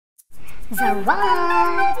CZARot!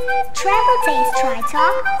 Travel taste try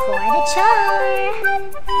talk for the char!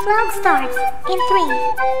 Vlog starts in 3,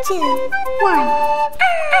 2, 1.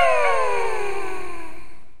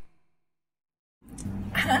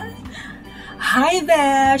 Hi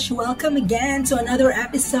Besh! Welcome again to another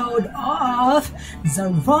episode of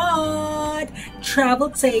CZARot! Travel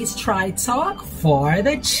taste try talk for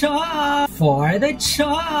the char!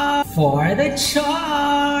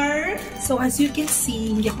 So as you can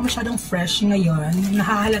see, hindi ako masyadong fresh ngayon.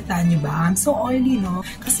 Nahahalata niyo ba? I'm so oily, no?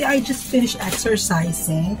 Kasi I just finished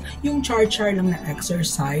exercising. Yung char-char lang na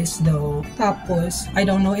exercise though. Tapos, I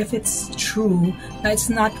don't know if it's true na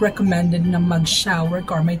it's not recommended na mag-shower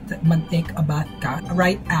or mag-take a bath ka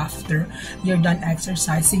right after you're done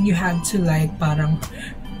exercising. You have to like parang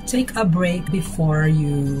take a break before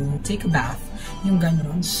you take a bath. Yung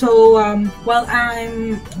ganon. So, while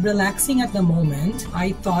I'm relaxing at the moment,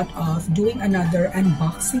 I thought of doing another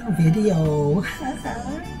unboxing video.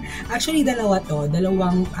 Actually,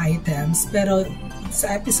 dalawang items. Pero sa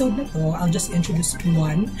episode na to, I'll just introduce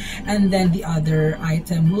one and then the other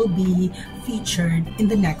item will be featured in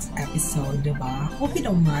the next episode, diba? Hope you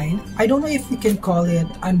don't mind. I don't know if we can call it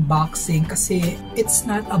unboxing kasi it's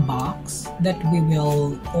not a box that we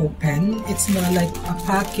will open. It's more like a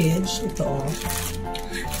package. Ito.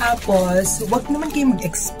 Tapos, wag naman kayo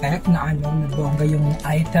mag-expect na bongga yung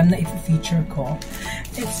item na i-feature ko.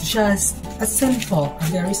 It's just a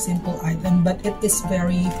very simple item, but it is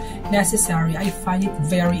very necessary. I find it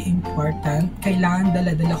very important. Kailangan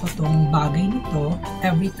dala-dala ko tong bagay nito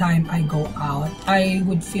every time I go out. I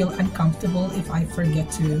would feel uncomfortable if I forget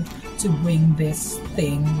to bring this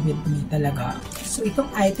thing with me talaga. So, itong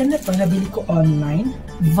item na to, nabili ko online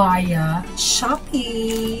via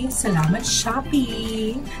Shopee. Salamat,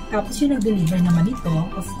 Shopee! Tapos yung nag-deliver naman ito,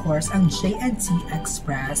 of course, ang J&T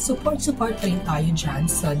Express. Support pa rin tayo dyan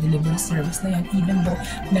sa delivery service na yan, even though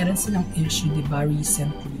meron silang issue, diba,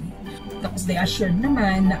 recently. Tapos they assured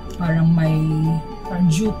naman na parang may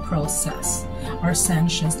due process or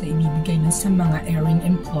sanctions na ibibigay nun sa mga airing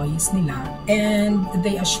employees nila. And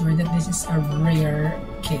they assure that this is a rare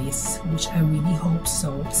case, which I really hope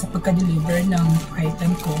so. Sa pagka-deliver ng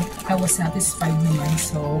item ko, I was satisfied naman,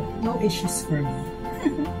 so no issues for me.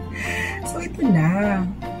 So ito na.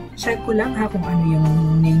 Check ko lang ha kung ano yung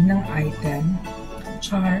name ng item.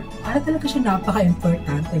 Char, para talaga siya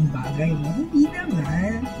napaka-importante yung bagay, no? Hindi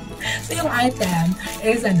naman. So yung item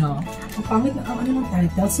is ang pangit na ng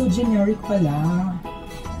title, so generic pala.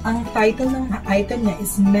 Ang title ng item niya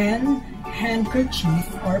is Men Handkerchief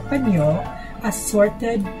or Panyo,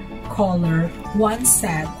 Assorted Color, 1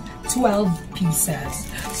 set, 12 pieces.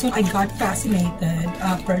 So I got fascinated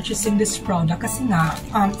purchasing this product kasi nga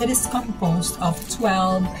it is composed of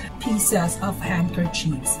 12 pieces of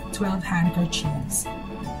handkerchiefs. 12 handkerchiefs.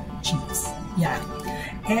 Yeah.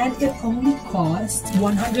 And it only cost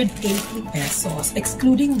 180 pesos,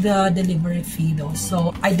 excluding the delivery fee though.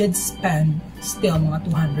 So I did spend still mga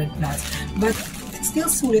 200 plus. But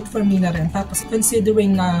still sulit for me na rin. Tapos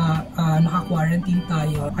considering na naka-quarantine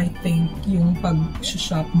tayo, I think yung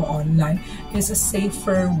pag-shop mo online is a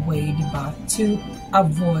safer way, diba? To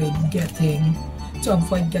avoid getting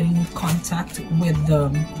contact with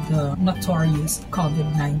the notorious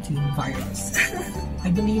COVID-19 virus.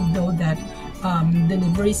 I believe though that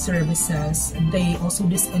delivery services, they also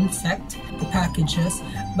disinfect the packages,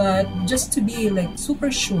 but just to be like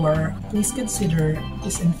super sure, please consider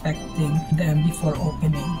disinfecting them before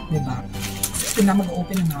opening, diba? So na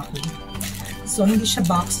mag-open na ako. So hindi siya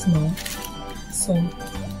box, no? So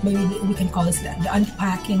maybe we can call this the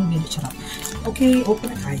unpacking video. Okay,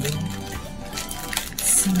 open na tayo.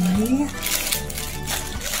 See?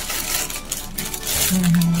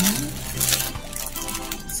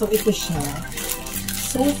 So ito siya.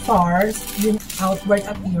 So far, yung outward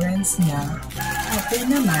appearance niya, okay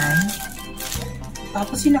naman.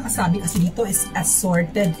 Tapos yung nakasabi kasi dito is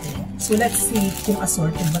assorted. So let's see kung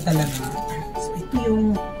assorted ba talaga. So ito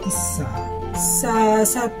yung isa.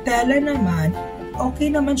 Sa tela naman,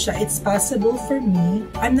 okay naman siya. It's passable for me.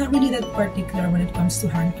 I'm not really that particular when it comes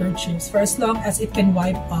to handkerchiefs. For as long as it can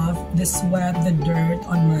wipe off the sweat, the dirt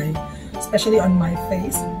on especially on my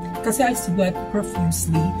face. Kasi I sweat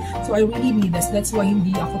profusely. So I really need this. That's why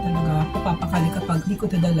hindi ako talaga papapakali kapag di ko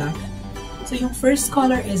ito dala. So yung first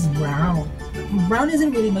color is brown. Brown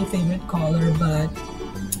isn't really my favorite color, but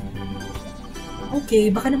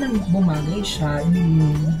okay, baka naman bumagay siya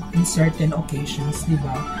in certain occasions, di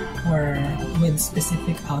ba? Or with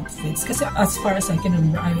specific outfits. Kasi as far as I can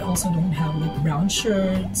remember, I also don't have like brown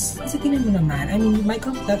shirts. Kasi tingnan mo naman, I mean, my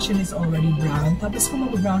complexion is already brown. Tapos kung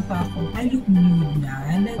mag-brown pa ako, I look nude na.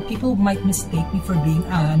 And people might mistake me for being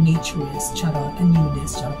a naturist, charot, a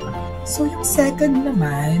nudist, charot. So yung second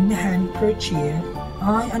naman, handkerchief,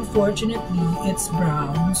 unfortunately, it's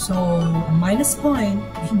brown. So, minus point,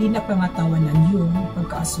 hindi na pangatawanan yung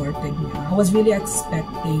pagka-assorted niya. I was really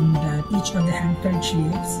expecting that each of the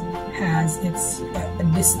handkerchiefs has its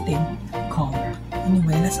distinct color.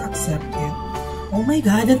 Anyway, let's accept it. Oh my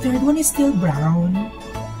god, the third one is still brown.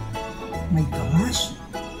 Oh my gosh.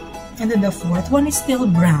 And then the fourth one is still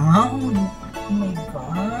brown. Oh my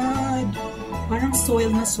god. Parang soil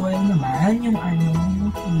na soil naman yung yung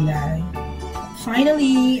kulay.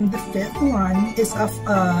 Finally, the fifth one is of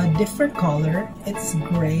a different color. It's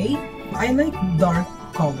gray. I like dark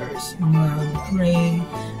colors. Yung mga gray,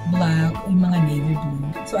 black, yung mga navy blue.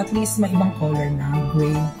 So at least may ibang color na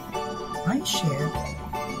gray. Ay, shit.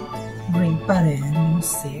 Gray pa rin. Yung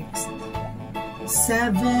 6.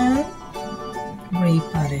 7. Gray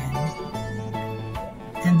pa rin.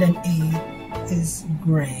 And then 8 is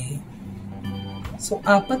gray. So,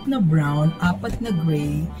 4 na brown, 4 na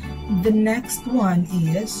gray. The next one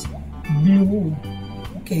is blue.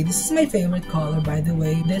 Okay, this is my favorite color, by the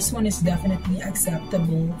way. This one is definitely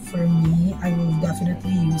acceptable for me. I will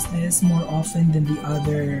definitely use this more often than the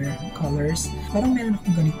other colors. Parang meron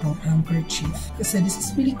akong ganitong handkerchief. Kasi this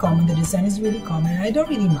is really common. The design is really common. And I don't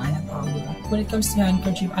really mind at all. When it comes to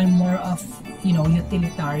handkerchief, I'm more of, you know,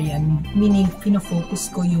 utilitarian. Meaning, pinafocus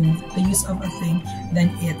ko yung the use of a thing than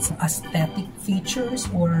its aesthetic features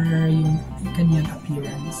or yung kanyang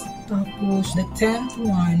appearance. Tapos, the 10th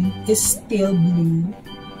one is still blue.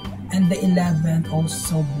 And the 11th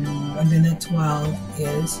also blue. And then the 12th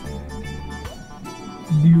is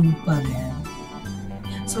blue pa rin.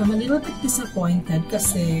 So I'm a little bit disappointed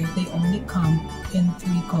kasi they only come in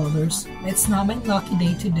 3 colors. It's not my lucky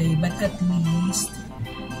day today, but at least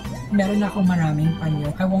meron akong maraming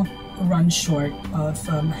panyo. I won't run short of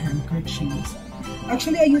handkerchiefs.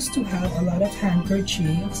 Actually, I used to have a lot of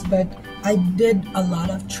handkerchiefs, but I did a lot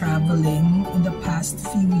of traveling in the past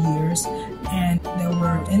few years, and there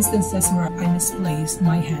were instances where I misplaced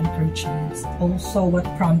my handkerchiefs. Also, what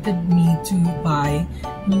prompted me to buy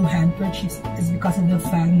new handkerchiefs is because of the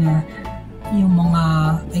fact na yung mga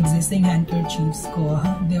existing handkerchiefs ko,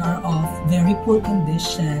 they are of very poor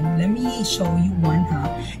condition. Let me show you one, ha.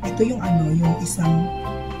 Ito yung yung isang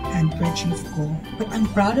handkerchief ko. But I'm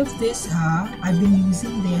proud of this, ha. I've been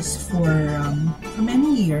using this for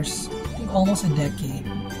many years. I think almost a decade.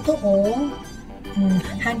 Ito,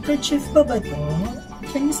 handkerchief pa ba to?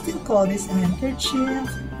 Can you still call this a handkerchief?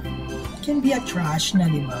 It can be a trash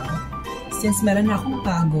na, di ba? Since meron na akong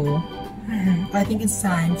tago, I think it's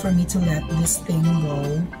time for me to let this thing go.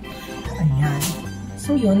 Ayan.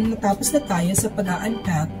 So yun, natapos na tayo sa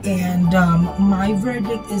pag-unpack, and my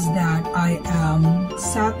verdict is that I am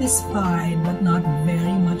satisfied but not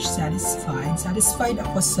very much satisfied. Satisfied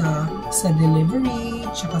ako sa delivery,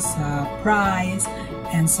 tsaka sa price,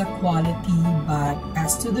 and sa quality, but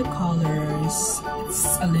as to the colors,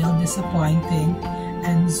 it's a little disappointing.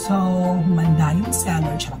 And so, manda yung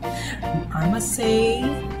seller. I must say,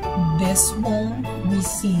 this won't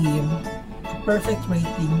receive a perfect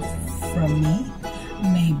rating from me.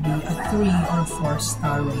 Maybe a 3 or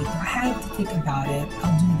 4-star rating. I have to think about it.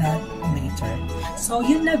 I'll do that later. So,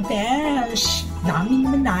 yun na, besh. Daming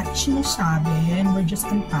naman natin sinasabi. We're just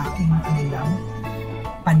unpacking lang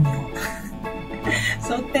panyo.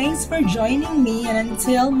 So, thanks for joining me. And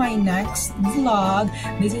until my next vlog,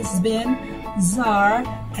 this has been Zar,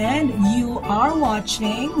 and you are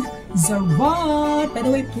watching CZARoT. By the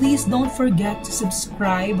way, please don't forget to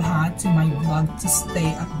subscribe to my vlog to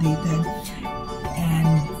stay updated.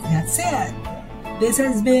 And that's it. This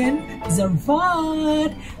has been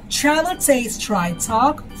CZARoT. Travel, taste, try,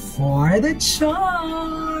 talk for the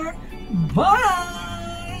char. Bye!